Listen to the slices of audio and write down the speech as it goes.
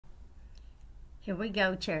Here we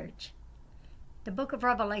go, church. The book of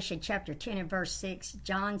Revelation, chapter 10 and verse 6,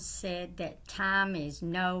 John said that time is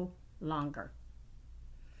no longer.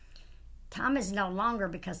 Time is no longer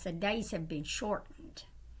because the days have been shortened.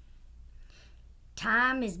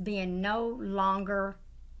 Time is being no longer.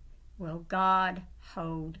 Will God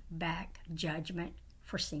hold back judgment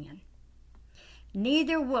for sin?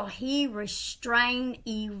 Neither will he restrain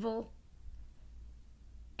evil.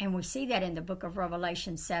 And we see that in the book of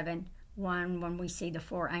Revelation 7:1, when we see the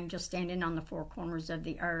four angels standing on the four corners of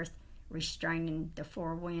the earth, restraining the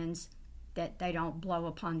four winds, that they don't blow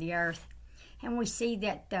upon the earth. And we see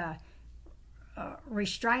that the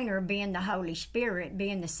restrainer, being the Holy Spirit,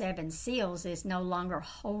 being the seven seals, is no longer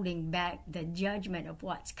holding back the judgment of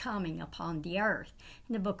what's coming upon the earth,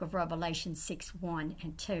 in the book of Revelation 6:1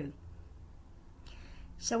 and 2.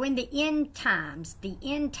 So in the end times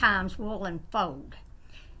will unfold.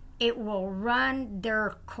 It will run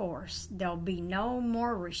their course. There'll be no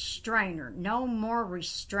more restrainer, no more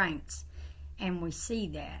restraints. And we see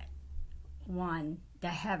that. One, the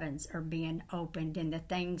heavens are being opened, and the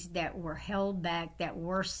things that were held back, that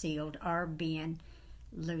were sealed, are being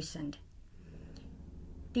loosened.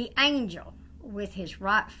 The angel with his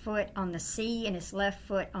right foot on the sea and his left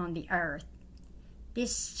foot on the earth.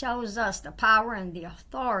 This shows us the power and the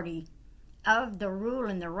authority of the rule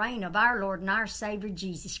and the reign of our Lord and our Savior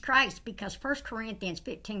Jesus Christ, because 1 Corinthians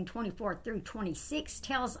 15:24 through 26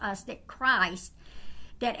 tells us that Christ,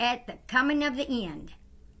 that at the coming of the end,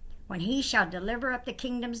 when he shall deliver up the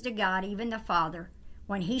kingdoms to God, even the Father,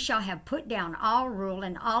 when he shall have put down all rule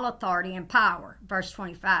and all authority and power, verse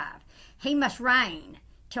 25, he must reign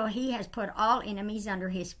till he has put all enemies under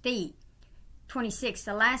his feet. 26,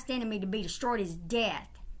 the last enemy to be destroyed is death.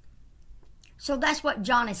 So that's what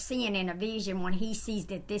John is seeing in a vision when he sees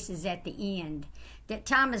that this is at the end, that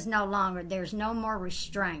time is no longer, there's no more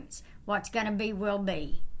restraints. What's going to be will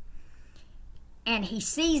be. And he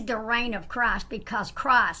sees the reign of Christ, because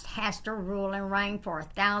Christ has to rule and reign for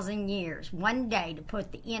 1,000 years, one day, to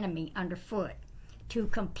put the enemy underfoot, to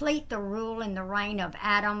complete the rule and the reign of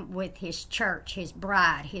Adam with his church, his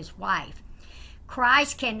bride, his wife.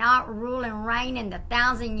 Christ cannot rule and reign in the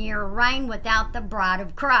 1,000-year reign without the bride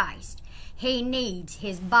of Christ. He needs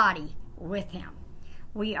his body with him.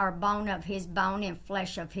 We are bone of his bone and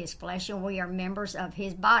flesh of his flesh, and we are members of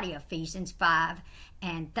his body, Ephesians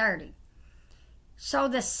 5:30. So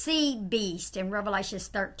the sea beast in Revelation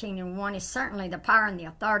 13:1 is certainly the power and the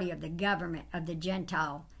authority of the government of the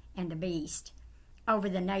Gentile and the beast over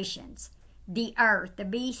the nations. The earth, the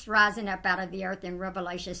beast rising up out of the earth in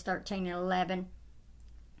Revelation 13:11.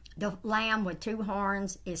 The lamb with two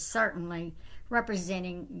horns is certainly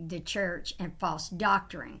representing the church and false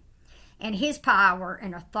doctrine, and his power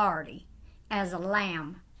and authority as a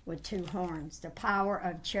lamb with two horns, the power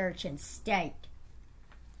of church and state.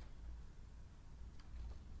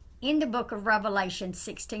 In the book of Revelation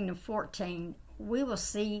 16:14, we will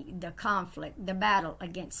see the conflict, the battle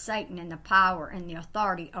against Satan and the power and the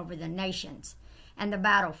authority over the nations, and the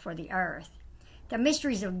battle for the earth. The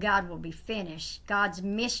mysteries of God will be finished. God's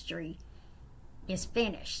mystery is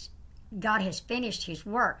finished. God has finished his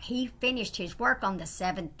work. He finished his work on the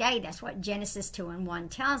seventh day. That's what Genesis 2:1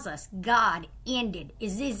 tells us. God ended.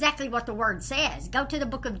 Is exactly what the word says. Go to the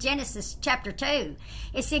book of Genesis chapter 2.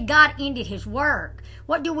 It said God ended his work.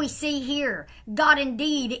 What do we see here? God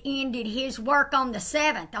indeed ended his work on the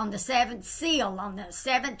seventh seal, on the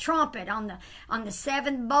seventh trumpet, on the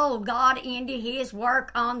seventh bowl. God ended his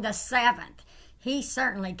work on the seventh. He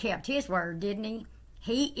certainly kept his word, didn't he?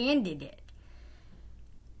 He ended it.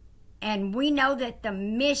 And we know that the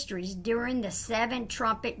mysteries during the seven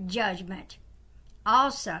trumpet judgment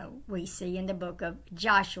also we see in the book of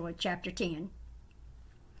Joshua chapter 10.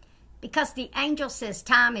 Because the angel says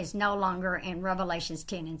time is no longer in Revelations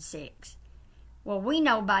 10:6. Well, we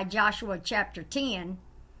know by Joshua chapter 10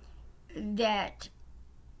 that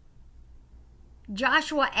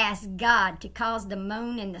Joshua asked God to cause the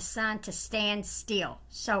moon and the sun to stand still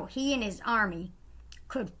so he and his army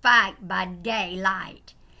could fight by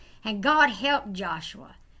daylight. And God helped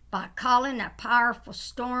Joshua by calling a powerful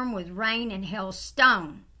storm with rain and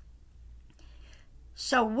hailstone.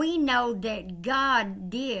 So we know that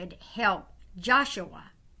God did help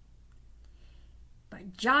Joshua.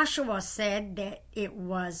 But Joshua said that it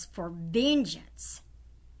was for vengeance.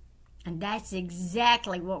 And that's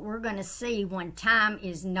exactly what we're going to see when time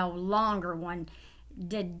is no longer, when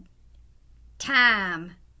the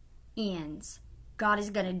time ends. God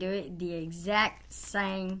is going to do it the exact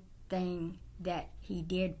same thing that he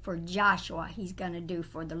did for Joshua. He's going to do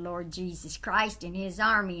for the Lord Jesus Christ and his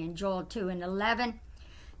army in Joel 2:11.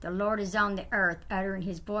 The Lord is on the earth, uttering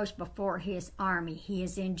his voice before his army. He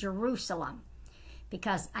is in Jerusalem,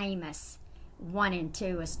 because Amos 1 and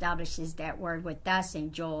 2 establishes that word with us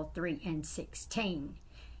in Joel 3 and 16.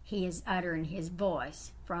 He is uttering his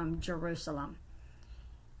voice from Jerusalem.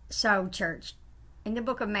 So, church, in the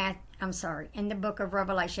book of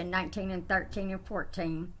Revelation 19 and 13 and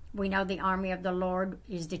 14, we know the army of the Lord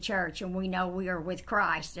is the church, and we know we are with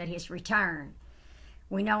Christ at his return.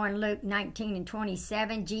 We know in Luke 19 and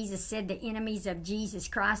 27, Jesus said the enemies of Jesus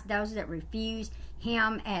Christ, those that refuse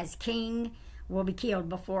him as king, will be killed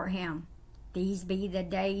before him. These be the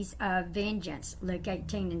days of vengeance. Luke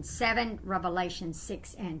 18 and 7, Revelation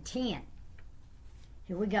 6 and 10.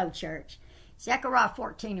 Here we go, church. Zechariah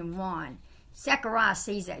 14 and 1. Zechariah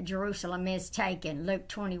sees that Jerusalem is taken. Luke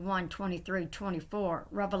 21, 23, 24.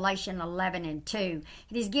 Revelation 11 and 2.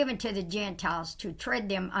 It is given to the Gentiles to tread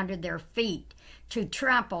them under their feet, to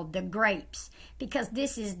trample the grapes, because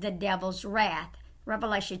this is the devil's wrath.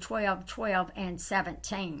 Revelation 12, 12 and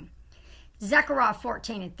 17. Zechariah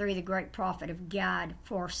 14 and 3, the great prophet of God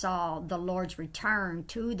foresaw the Lord's return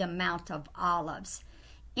to the Mount of Olives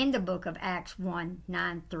in the book of Acts 1,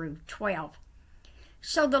 9 through 12.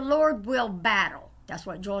 So the Lord will battle. That's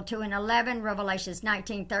what Joel 2 and 11, Revelations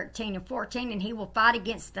 19, 13 and 14, and he will fight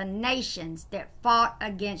against the nations that fought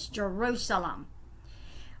against Jerusalem.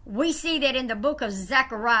 We see that in the book of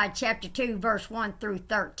Zechariah chapter 2 verse 1 through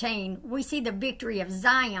 13. We see the victory of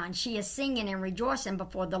Zion. She is singing and rejoicing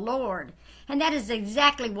before the Lord. And that is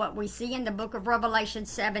exactly what we see in the book of Revelation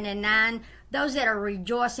 7 and 9. Those that are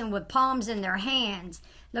rejoicing with palms in their hands.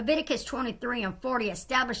 Leviticus 23 and 40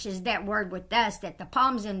 establishes that word with us, that the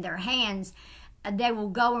palms in their hands, they will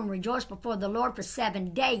go and rejoice before the Lord for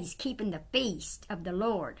 7 days, keeping the feast of the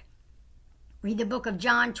Lord. Read the book of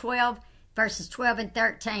John 12, verses 12 and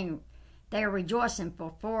 13. They are rejoicing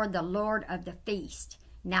before the Lord of the feast.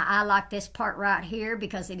 Now, I like this part right here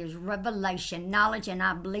because it is revelation knowledge, and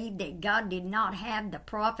I believe that God did not have the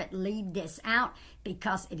prophet leave this out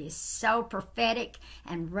because it is so prophetic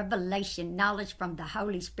and revelation knowledge from the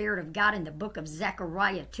Holy Spirit of God in the book of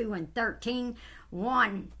Zechariah 2 and 13.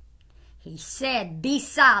 1, he said, "Be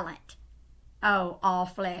silent, O all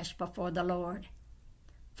flesh, before the Lord.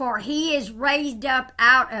 For he is raised up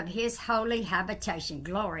out of his holy habitation."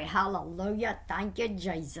 Glory, hallelujah, thank you,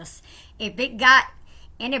 Jesus. If it got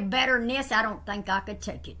any better than this, I don't think I could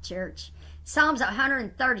take it, church. Psalms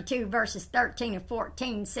 132 verses 13 and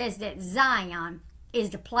 14 says that Zion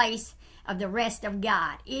is the place of the rest of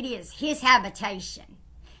God. It is his habitation.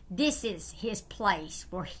 This is his place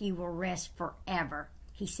where he will rest forever.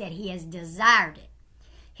 He said he has desired it.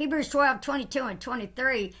 Hebrews 12, 22 and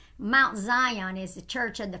 23, Mount Zion is the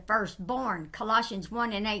church of the firstborn. Colossians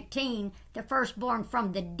 1 and 18, the firstborn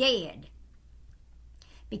from the dead.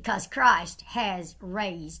 Because Christ has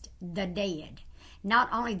raised the dead. Not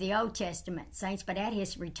only the Old Testament saints, but at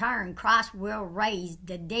his return, Christ will raise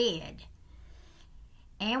the dead.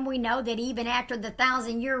 And we know that even after the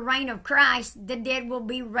 1,000-year reign of Christ, the dead will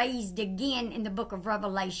be raised again in the book of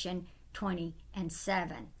Revelation 20 and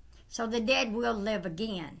 7. So the dead will live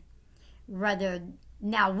again.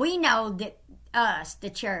 Now we know that us, the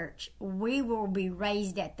church, we will be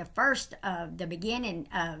raised at the first of the beginning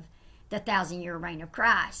of the 1,000-year reign of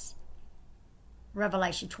Christ.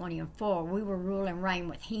 Revelation 20 and 4, we will rule and reign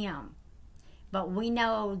with him. But we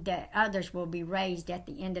know that others will be raised at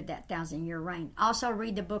the end of that 1,000-year reign. Also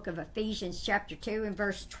read the book of Ephesians chapter 2 and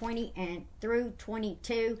verse 20 and through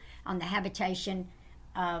 22 on the habitation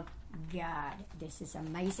of God. This is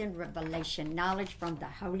amazing revelation knowledge from the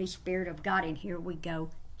Holy Spirit of God. And here we go,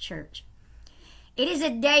 church. It is a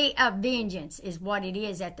day of vengeance is what it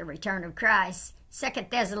is at the return of Christ. 2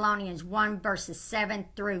 Thessalonians 1 verses 7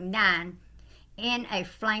 through 9. In a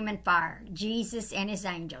flaming fire, Jesus and his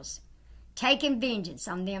angels, taking vengeance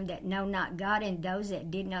on them that know not God, and those that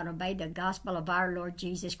did not obey the gospel of our Lord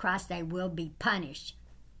Jesus Christ, they will be punished.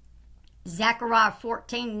 Zechariah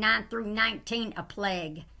 14, 9 through 19, a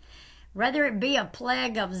plague. Whether it be a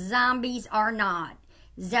plague of zombies or not,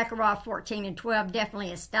 Zechariah 14 and 12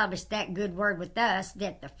 definitely established that good word with us,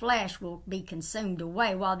 that the flesh will be consumed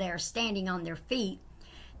away while they are standing on their feet.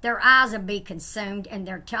 Their eyes will be consumed, and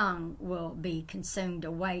their tongue will be consumed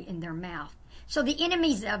away in their mouth. So the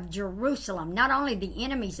enemies of Jerusalem, not only the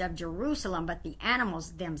enemies of Jerusalem, but the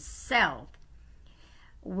animals themselves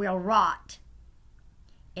will rot.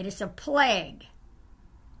 It is a plague.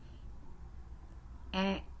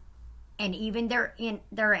 And and even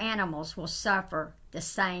their animals will suffer the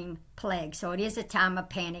same plague. So it is a time of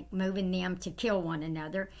panic, moving them to kill one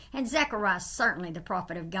another. And Zechariah, certainly the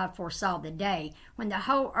prophet of God, foresaw the day when the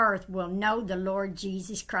whole earth will know the Lord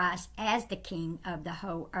Jesus Christ as the King of the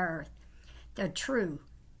whole earth, the true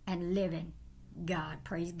and living God.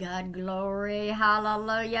 Praise God, glory,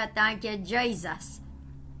 hallelujah, thank you, Jesus.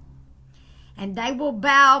 And they will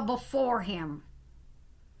bow before him.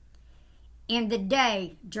 In the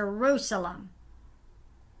day, Jerusalem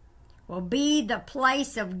will be the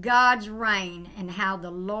place of God's reign, and how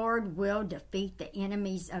the Lord will defeat the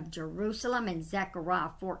enemies of Jerusalem in Zechariah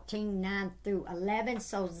 14, 9 through 11.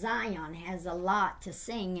 So Zion has a lot to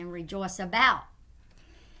sing and rejoice about.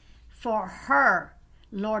 For her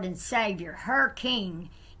Lord and Savior, her King,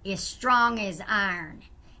 is strong as iron,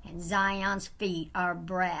 and Zion's feet are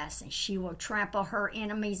brass, and she will trample her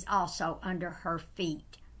enemies also under her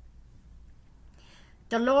feet.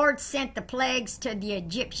 The Lord sent the plagues to the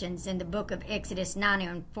Egyptians in the book of Exodus 9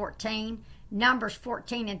 and 14. Numbers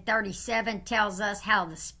 14 and 37 tells us how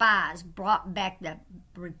the spies brought back the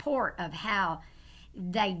report of how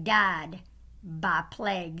they died by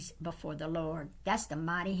plagues before the Lord. That's the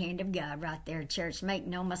mighty hand of God right there, church. Make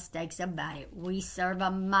no mistakes about it. We serve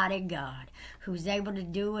a mighty God who's able to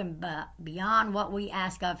do and beyond what we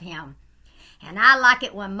ask of him. And I like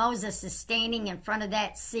it when Moses is standing in front of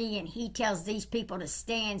that sea and he tells these people to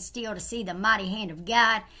stand still to see the mighty hand of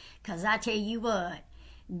God. Because I tell you what,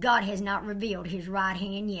 God has not revealed his right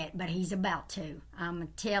hand yet, but he's about to. I'm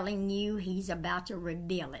telling you, he's about to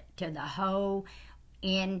reveal it to the whole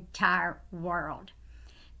entire world.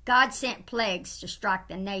 God sent plagues to strike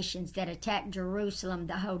the nations that attacked Jerusalem,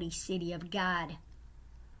 the holy city of God.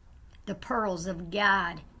 The pearls of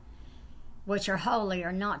God, which are holy,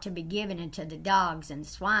 are not to be given unto the dogs and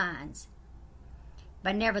swines.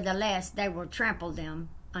 But nevertheless, they will trample them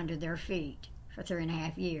under their feet for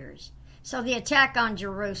 3.5 years. So the attack on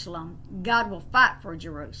Jerusalem, God will fight for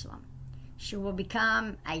Jerusalem. She will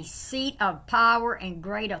become a seat of power and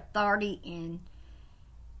great authority in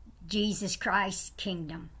Jesus Christ's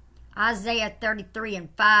kingdom. Isaiah 33 and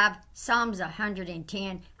 5, Psalms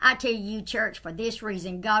 110. I tell you, church, for this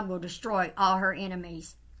reason, God will destroy all her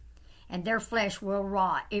enemies. And their flesh will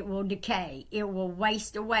rot, it will decay, it will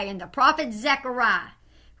waste away. And the prophet Zechariah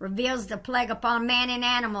reveals the plague upon man and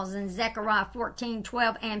animals in Zechariah 14,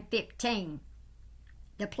 12, and 15.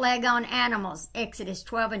 The plague on animals, Exodus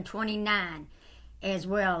 12 and 29, as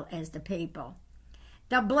well as the people.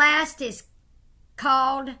 The blast is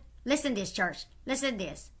called, listen to this, church, listen to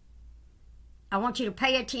this. I want you to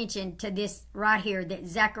pay attention to this right here, that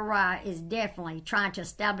Zechariah is definitely trying to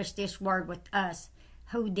establish this word with us,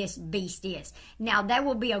 who this beast is. Now, there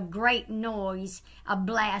will be a great noise, a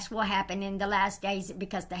blast will happen in the last days,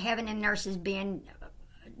 because the heaven and earth is being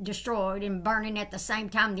destroyed and burning at the same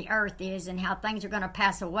time the earth is, and how things are going to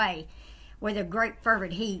pass away with a great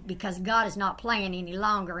fervent heat, because God is not playing any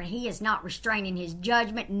longer, and he is not restraining his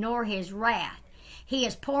judgment nor his wrath. He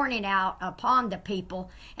is pouring it out upon the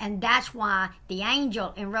people, and that's why the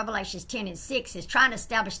angel in Revelation 10 and 6 is trying to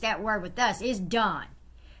establish that word with us. It's done.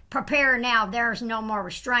 Prepare now. There's no more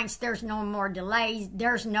restraints. There's no more delays.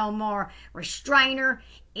 There's no more restrainer.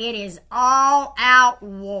 It is all out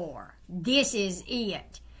war. This is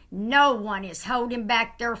it. No one is holding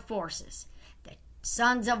back their forces. The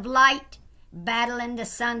sons of light battling the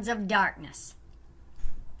sons of darkness.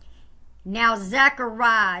 Now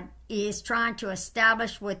Zechariah is trying to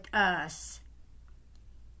establish with us,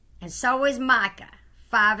 and so is Micah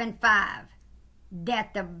 5 and 5,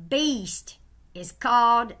 that the beast is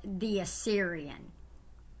called the Assyrian,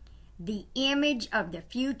 the image of the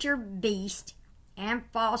future beast and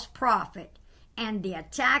false prophet, and the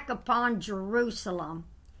attack upon Jerusalem.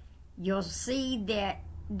 You'll see that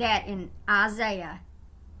in Isaiah,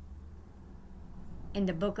 in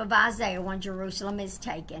the book of Isaiah, when Jerusalem is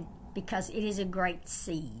taken, because it is a great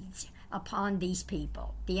siege upon these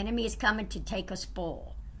people. The enemy is coming to take a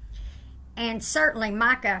spoil. And certainly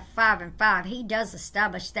Micah 5 and 5, he does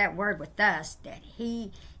establish that word with us, that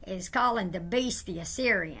he is calling the beast the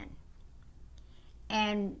Assyrian.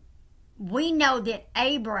 And we know that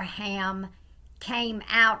Abraham came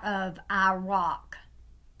out of Iraq.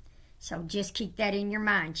 So just keep that in your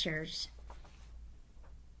mind, church.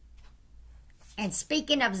 And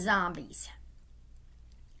speaking of zombies,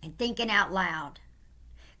 and thinking out loud,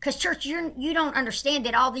 because, church, you don't understand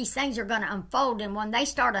that all these things are going to unfold, and when they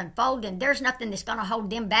start unfolding, there's nothing that's going to hold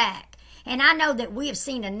them back. And I know that we have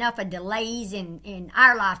seen enough of delays in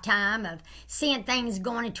our lifetime of seeing things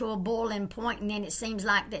going into a boiling point, and then it seems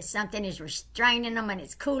like that something is restraining them and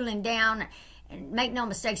it's cooling down. And make no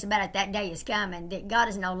mistakes about it, that day is coming that God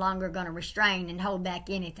is no longer going to restrain and hold back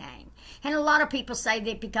anything. And a lot of people say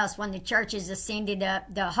that because when the church is ascended up,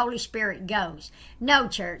 the Holy Spirit goes. No,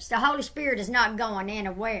 church, the Holy Spirit is not going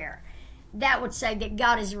anywhere. That would say that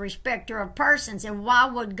God is a respecter of persons. And why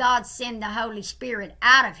would God send the Holy Spirit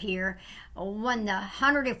out of here when the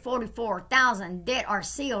 144,000 that are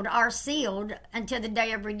sealed until the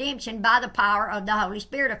day of redemption by the power of the Holy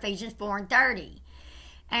Spirit, Ephesians 4:30.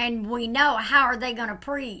 And we know, how are they going to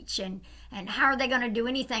preach and how are they going to do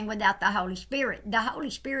anything without the Holy Spirit? The Holy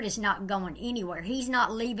Spirit is not going anywhere. He's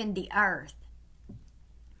not leaving the earth.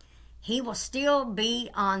 He will still be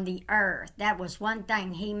on the earth. That was one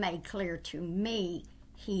thing he made clear to me.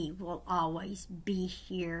 He will always be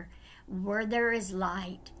here. Where there is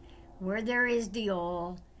light, where there is the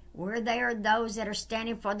oil, where there are those that are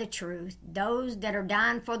standing for the truth, those that are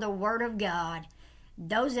dying for the Word of God,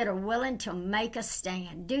 those that are willing to make a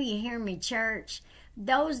stand. Do you hear me, church?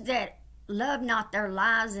 Those that love not their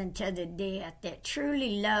lives unto the death, that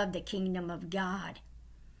truly love the kingdom of God,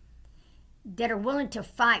 that are willing to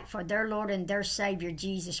fight for their Lord and their Savior,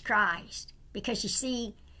 Jesus Christ. Because you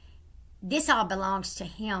see, this all belongs to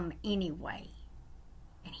Him anyway.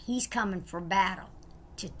 And He's coming for battle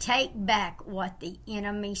to take back what the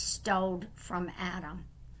enemy stole from Adam.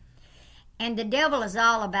 And the devil is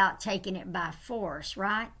all about taking it by force,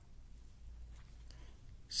 right?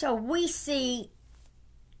 So we see,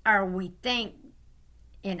 or we think,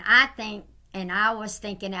 and I was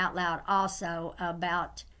thinking out loud also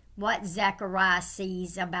about what Zechariah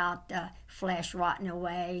sees about the flesh rotting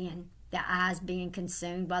away and the eyes being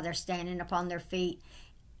consumed while they're standing upon their feet,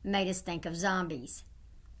 made us think of zombies.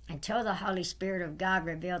 Until the Holy Spirit of God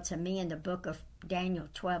revealed to me in the book of Daniel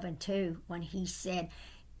 12:2, when he said,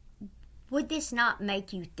 would this not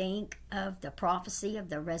make you think of the prophecy of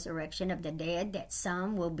the resurrection of the dead, that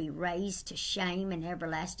some will be raised to shame and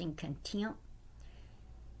everlasting contempt?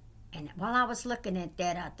 And while I was looking at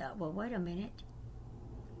that, I thought, well, wait a minute.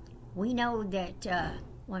 We know that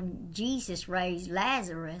when Jesus raised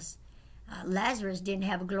Lazarus, Lazarus didn't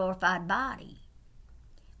have a glorified body.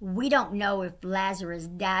 We don't know if Lazarus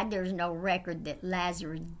died. There's no record that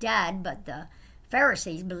Lazarus died, but the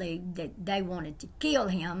Pharisees believed that they wanted to kill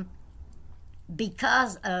him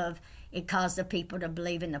because of it caused the people to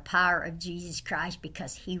believe in the power of Jesus Christ,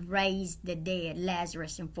 because he raised the dead,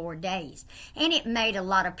 Lazarus, in 4 days. And it made a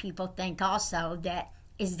lot of people think also that,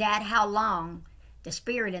 is that how long the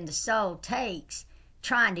spirit and the soul takes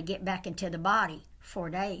trying to get back into the body? 4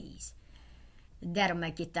 days. That'll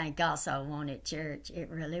make you think also, won't it, church? It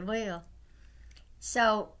really will.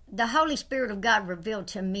 So the Holy Spirit of God revealed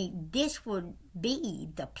to me this would be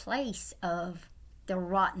the place of the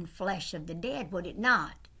rotten flesh of the dead, would it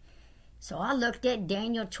not? So I looked at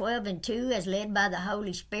Daniel 12:2 as led by the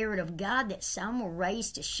Holy Spirit of God, that some were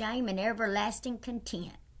raised to shame and everlasting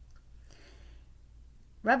contempt.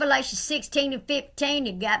 Revelation 16:15,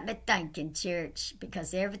 it got me thinking, church,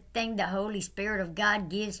 because everything the Holy Spirit of God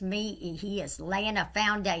gives me, He is laying a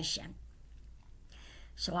foundation.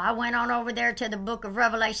 So I went on over there to the book of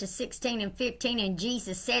Revelation 16:15, and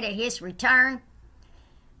Jesus said at His return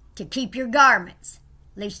to keep your garments,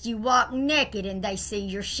 lest you walk naked and they see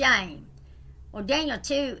your shame. Well, Daniel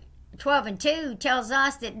 12:2 tells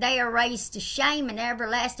us that they are raised to shame and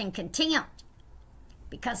everlasting contempt,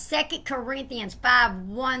 because 2 Corinthians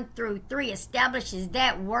 5:1-3 establishes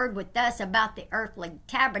that word with us about the earthly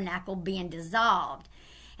tabernacle being dissolved,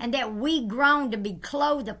 and that we groan to be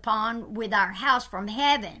clothed upon with our house from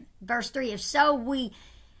heaven. Verse 3, if so, we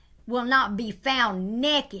will not be found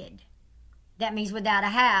naked. That means without a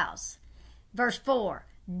house. Verse 4,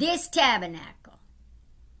 this tabernacle,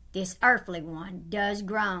 this earthly one, does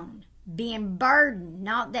groan, being burdened,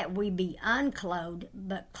 not that we be unclothed,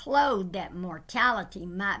 but clothed that mortality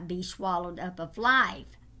might be swallowed up of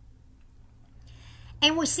life.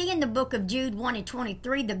 And we see in the book of Jude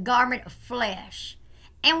 1:23 the garment of flesh.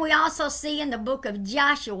 And we also see in the book of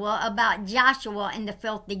Joshua about Joshua and the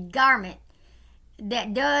filthy garment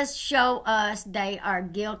that does show us they are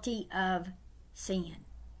guilty of sin.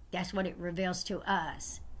 That's what it reveals to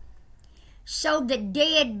us. So the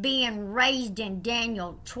dead being raised in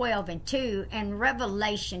Daniel 12:2 and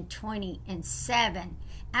Revelation 20:7,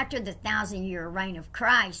 after the 1,000-year reign of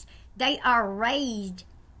Christ, they are raised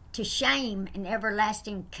to shame and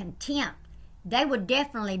everlasting contempt. They would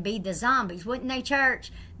definitely be the zombies, wouldn't they,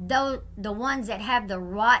 church? Though the ones that have the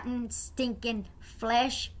rotten, stinking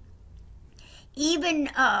flesh. Even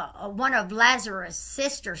one of Lazarus'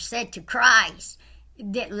 sisters said to Christ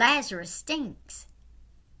that Lazarus stinks.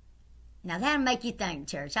 Now that'll make you think,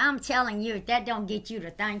 church. I'm telling you, if that don't get you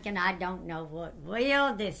to thinking, I don't know what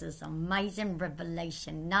will. This is amazing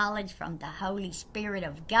revelation knowledge from the Holy Spirit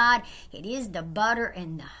of God. It is the butter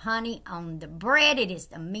and the honey on the bread. It is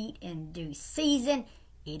the meat in due season.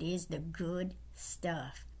 It is the good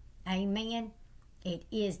stuff. Amen. It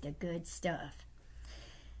is the good stuff.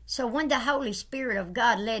 So when the Holy Spirit of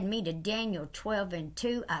God led me to Daniel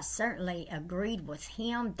 12:2, I certainly agreed with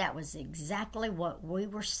him. That was exactly what we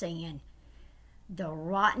were seeing. The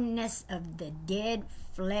rottenness of the dead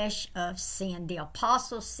flesh of sin. The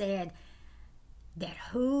apostle said that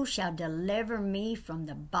who shall deliver me from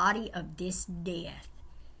the body of this death?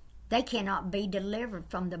 They cannot be delivered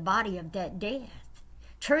from the body of that death.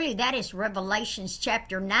 Truly, that is Revelations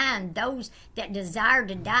chapter 9. Those that desire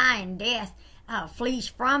to die in death flees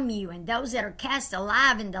from you, and those that are cast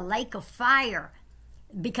alive in the lake of fire,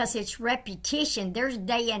 because it's repetition. There's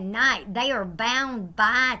day and night. They are bound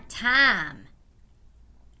by time.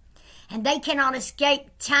 And they cannot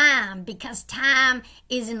escape time, because time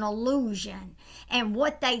is an illusion. And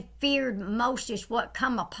what they feared most is what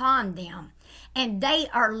come upon them. And they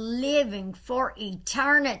are living for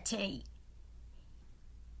eternity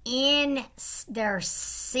in their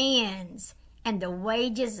sins. And the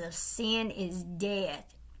wages of sin is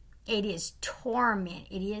death. It is torment.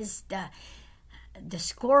 It is the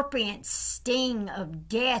scorpion sting of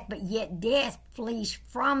death, but yet death flees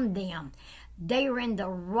from them. They are in the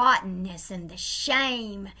rottenness and the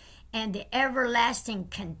shame and the everlasting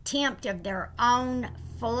contempt of their own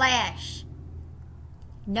flesh.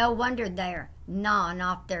 No wonder they're gnawing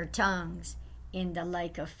off their tongues in the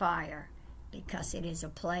lake of fire, because it is a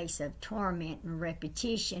place of torment and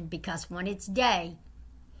repetition. Because when it's day,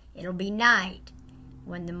 it'll be night.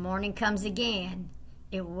 When the morning comes again,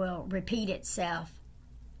 it will repeat itself.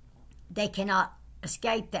 They cannot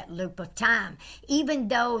escape that loop of time, even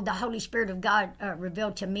though the Holy Spirit of God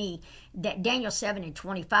revealed to me that Daniel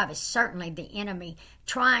 7:25 is certainly the enemy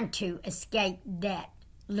trying to escape that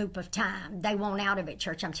loop of time. They want out of it,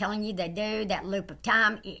 church. I'm telling you, they do. That loop of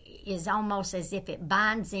time is almost as if it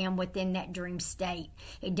binds them within that dream state.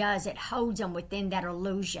 It does. It holds them within that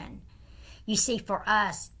illusion. You see, for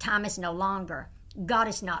us, time is no longer. God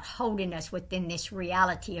is not holding us within this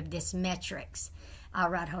reality of this metrics. All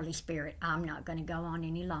right, Holy Spirit, I'm not going to go on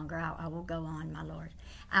any longer. I will go on, my Lord.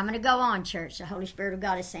 I'm going to go on, church. The Holy Spirit of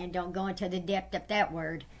God is saying, don't go into the depth of that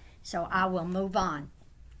word. So I will move on.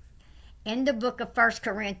 In the book of 1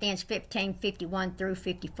 Corinthians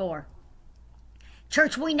 15:51-54.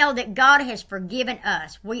 Church, we know that God has forgiven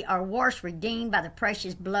us. We are washed, redeemed by the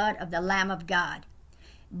precious blood of the Lamb of God.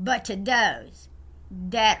 But to those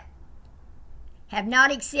that have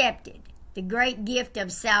not accepted the great gift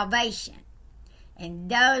of salvation, and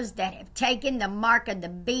those that have taken the mark of the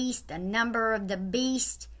beast, the number of the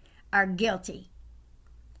beast, are guilty.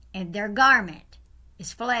 And their garment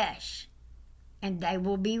is flesh, and they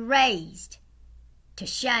will be raised to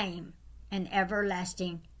shame and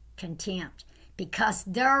everlasting contempt, because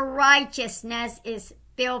their righteousness is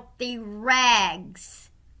filthy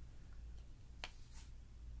rags.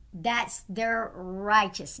 That's their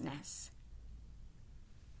righteousness.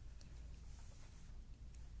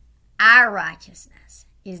 Our righteousness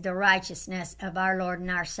is the righteousness of our Lord and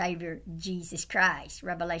our Savior, Jesus Christ.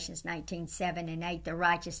 Revelations 19:7-8, the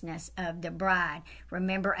righteousness of the bride.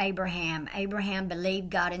 Remember Abraham. Abraham believed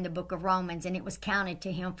God in the book of Romans, and it was counted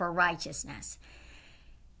to him for righteousness.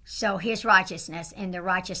 So his righteousness and the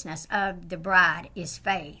righteousness of the bride is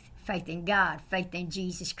faith. Faith in God, faith in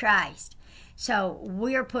Jesus Christ. So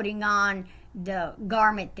we're putting on the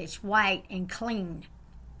garment that's white and clean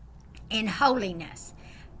in holiness.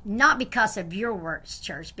 Not because of your works,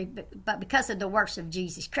 church, but because of the works of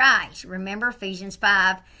Jesus Christ. Remember Ephesians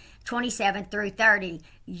 5:27-30.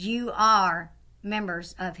 You are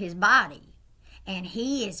members of his body, and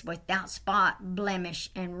he is without spot, blemish,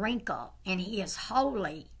 and wrinkle, and he is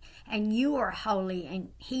holy, and you are holy,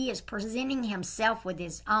 and he is presenting himself with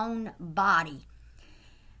his own body.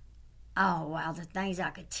 Oh, wow, the things I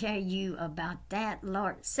could tell you about that,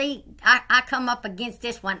 Lord. See, I come up against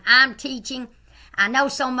this when I'm teaching. I know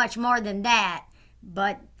so much more than that,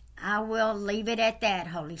 but I will leave it at that,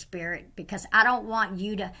 Holy Spirit, because I don't want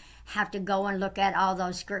you to have to go and look at all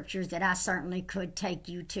those scriptures that I certainly could take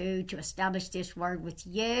you to establish this word with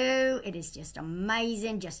you. It is just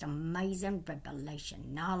amazing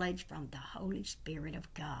revelation knowledge from the Holy Spirit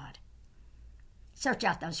of God. Search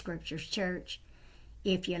out those scriptures, church.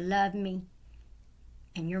 If you love me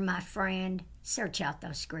and you're my friend, search out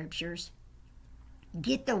those scriptures.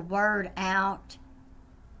 Get the word out,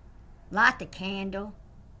 light the candle,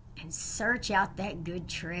 and search out that good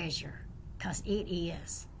treasure, because it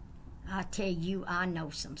is I tell you, I know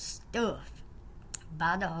some stuff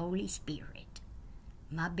by the Holy Spirit,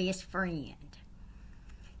 my best friend.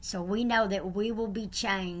 So we know that we will be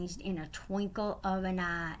changed in a twinkle of an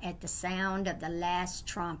eye at the sound of the last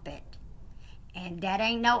trumpet. And that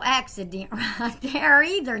ain't no accident right there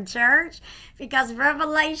either, church, because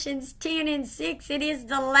Revelations 10:6, it is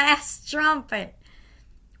the last trumpet,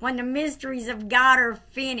 when the mysteries of God are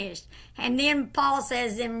finished. And then Paul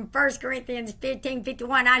says in 1 Corinthians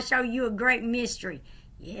 15:51, I show you a great mystery.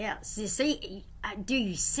 Yes, you see, do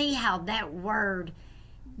you see how that word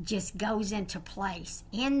just goes into place?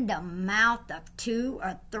 In the mouth of 2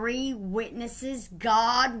 or 3 witnesses,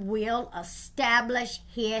 God will establish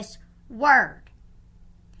his word.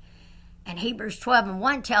 And Hebrews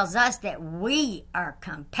 12:1 tells us that we are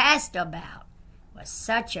compassed about with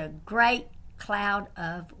such a great cloud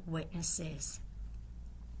of witnesses.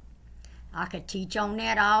 I could teach on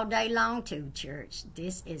that all day long too, church.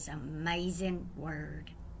 This is amazing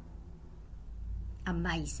word.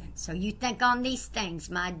 Amazing. So you think on these things,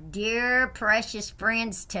 my dear precious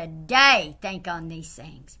friends, today. Think on these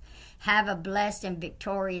things. Have a blessed and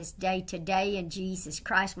victorious day today. In Jesus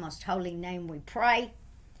Christ's most holy name we pray.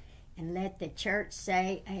 And let the church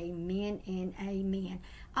say amen and amen.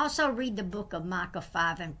 Also read the book of Micah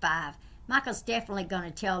 5:5. Micah's definitely going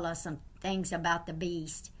to tell us some things about the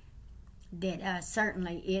beast that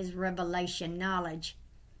certainly is revelation knowledge.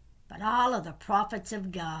 But all of the prophets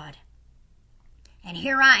of God. And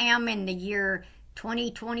here I am in the year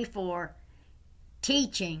 2024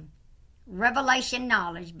 teaching revelation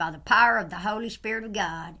knowledge by the power of the Holy Spirit of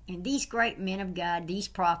God. And these great men of God, these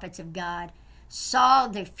prophets of God, saw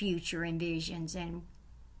the future in visions. And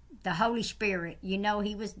the Holy Spirit, you know,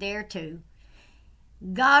 he was there too.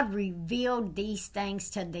 God revealed these things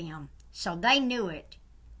to them. So they knew it.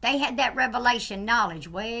 They had that revelation knowledge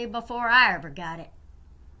way before I ever got it.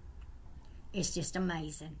 It's just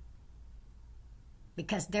amazing.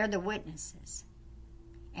 Because they're the witnesses.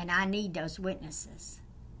 And I need those witnesses.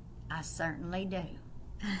 I certainly do.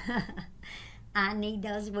 I need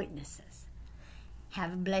those witnesses.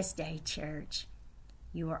 Have a blessed day, church.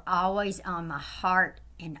 You are always on my heart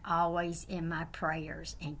and always in my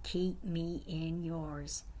prayers, and keep me in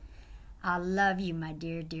yours. I love you, my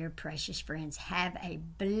dear, dear, precious friends. Have a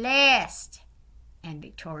blessed and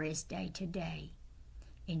victorious day today.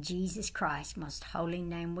 In Jesus Christ's most holy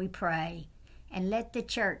name we pray. And let the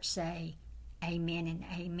church say amen and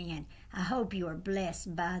amen. I hope you are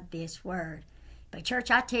blessed by this word. But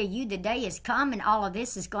church, I tell you, the day is coming. All of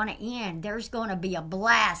this is going to end. There's going to be a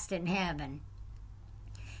blast in heaven.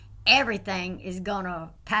 Everything is going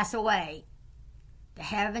to pass away. The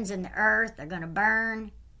heavens and the earth are going to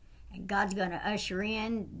burn. And God's going to usher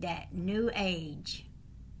in that new age.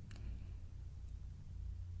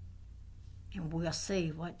 And we'll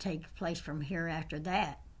see what takes place from here after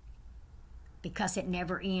that. Because it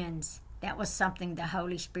never ends. That was something the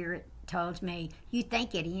Holy Spirit told me. You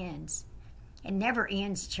think it ends. It never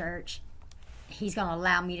ends, church. He's going to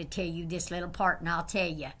allow me to tell you this little part, and I'll tell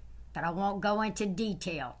you. But I won't go into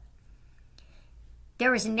detail.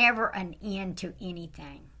 There is never an end to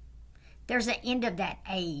anything. There's an end of that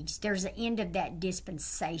age. There's an end of that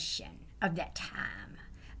dispensation, of that time,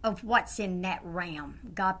 of what's in that realm.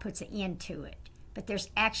 God puts an end to it. But there's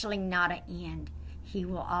actually not an end. He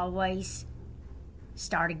will always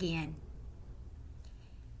start again.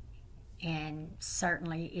 And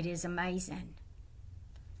certainly it is amazing.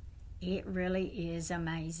 It really is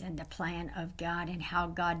amazing, the plan of God and how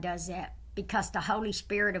God does that. Because the Holy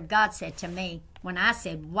Spirit of God said to me, when I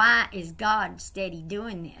said, why is God steady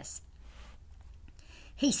doing this?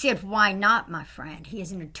 He said, why not, my friend? He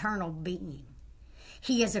is an eternal being.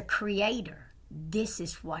 He is a creator. This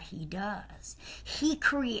is what he does. He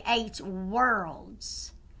creates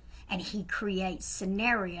worlds. And he creates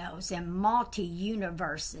scenarios and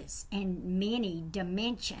multi-universes and many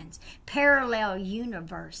dimensions, parallel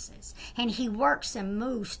universes. And he works and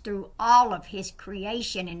moves through all of his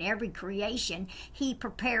creation. And every creation, he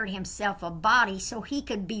prepared himself a body so he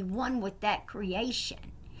could be one with that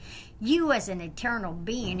creation. You as an eternal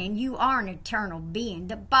being, and you are an eternal being,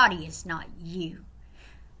 the body is not you.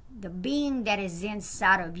 The being that is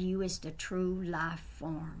inside of you is the true life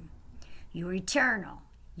form. You're eternal.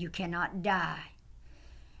 You cannot die.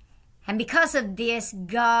 And because of this,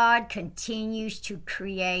 God continues to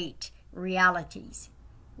create realities,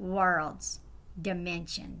 worlds,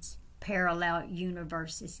 dimensions, parallel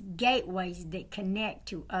universes, gateways that connect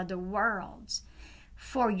to other worlds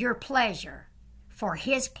for your pleasure, for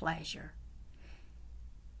his pleasure.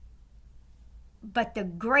 But the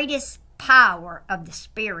greatest power of the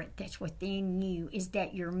Spirit that's within you is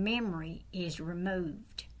that your memory is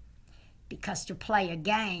removed. Because to play a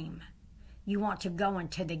game, you want to go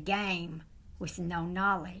into the game with no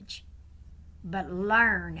knowledge, but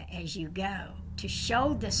learn as you go to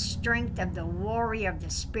show the strength of the warrior of the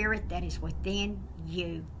Spirit that is within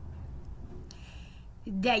you.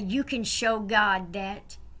 That you can show God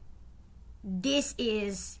that this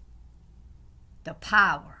is the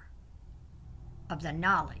power of the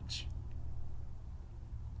knowledge.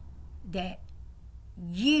 That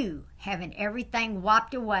you, having everything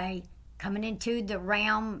wiped away, coming into the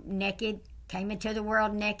realm naked, came into the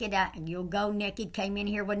world naked, you'll go naked, came in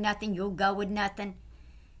here with nothing, you'll go with nothing.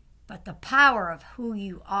 But the power of who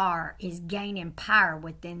you are is gaining power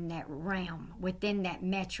within that realm, within that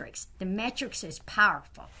matrix. The matrix is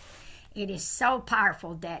powerful. It is so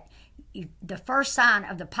powerful that the first sign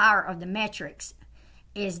of the power of the matrix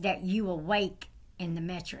is that you awake in the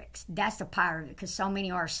matrix. That's the power of it, because so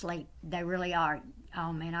many are asleep. They really are.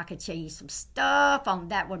 Oh man, I could tell you some stuff on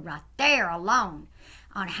that one right there alone,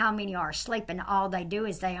 on how many are asleep, and all they do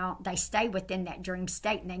is they stay within that dream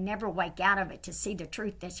state, and they never wake out of it to see the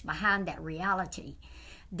truth that's behind that reality,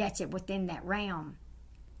 that's it within that realm.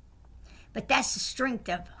 But that's the strength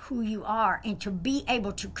of who you are, and to be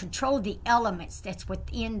able to control the elements that's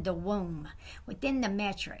within the womb, within the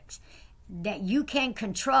matrix, that you can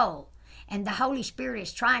control. And the Holy Spirit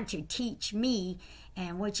is trying to teach me,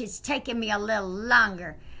 and which is taking me a little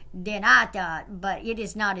longer than I thought, but it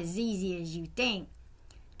is not as easy as you think,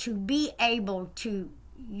 to be able to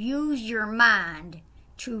use your mind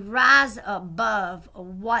to rise above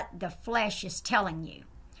what the flesh is telling you.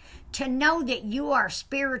 To know that you are a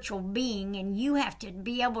spiritual being, and you have to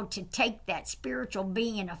be able to take that spiritual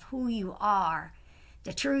being of who you are,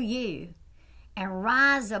 the true you, and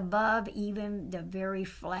rise above even the very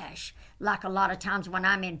flesh. Like a lot of times when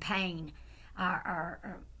I'm in pain,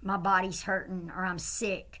 or my body's hurting, or I'm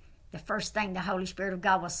sick, the first thing the Holy Spirit of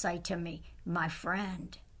God will say to me, my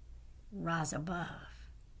friend, rise above.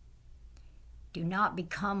 Do not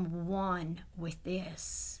become one with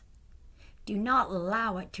this. Do not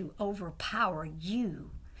allow it to overpower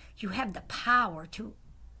you. You have the power to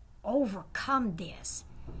overcome this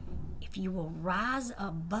if you will rise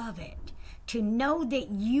above it. To know that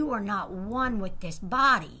you are not one with this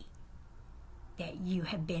body, that you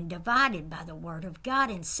have been divided by the Word of God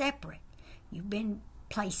and separate. You've been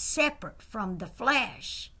placed separate from the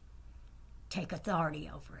flesh. Take authority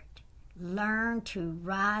over it. Learn to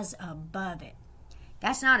rise above it.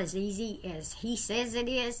 That's not as easy as he says it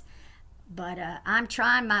is, but I'm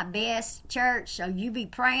trying my best, church, so you be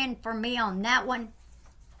praying for me on that one.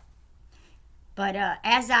 But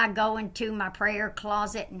as I go into my prayer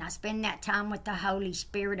closet and I spend that time with the Holy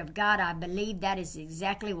Spirit of God, I believe that is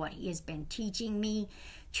exactly what he has been teaching me,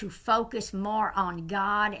 to focus more on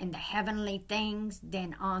God and the heavenly things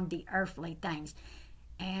than on the earthly things.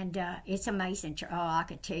 And it's amazing. Oh, I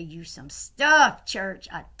could tell you some stuff, church.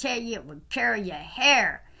 I tell you, it would carry your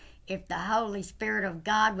hair if the Holy Spirit of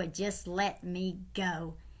God would just let me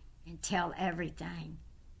go and tell everything.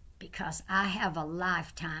 Because I have a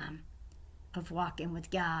lifetime of walking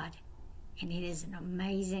with God, and it is an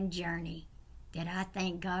amazing journey that I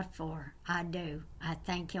thank God for. I do. I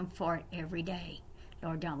thank him for it every day.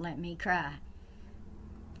 Lord, don't let me cry.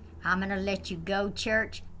 I'm going to let you go,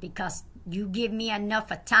 church, because you give me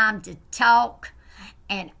enough of time to talk,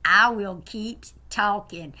 and I will keep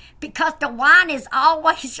talking, because the wine is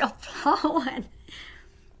always flowing.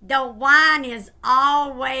 The wine is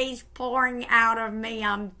always pouring out of me.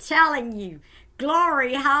 I'm telling you.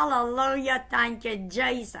 Glory, hallelujah, thank you,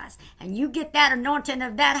 Jesus. And you get that anointing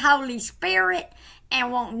of that Holy Spirit,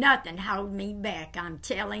 and won't nothing hold me back. I'm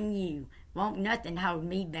telling you, won't nothing hold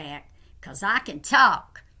me back, because I can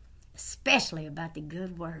talk, especially about the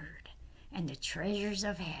good word and the treasures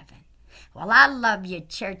of heaven. Well, I love you,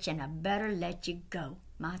 church, and I better let you go.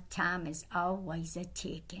 My time is always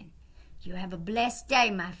a-ticking. You have a blessed day,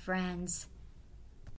 my friends.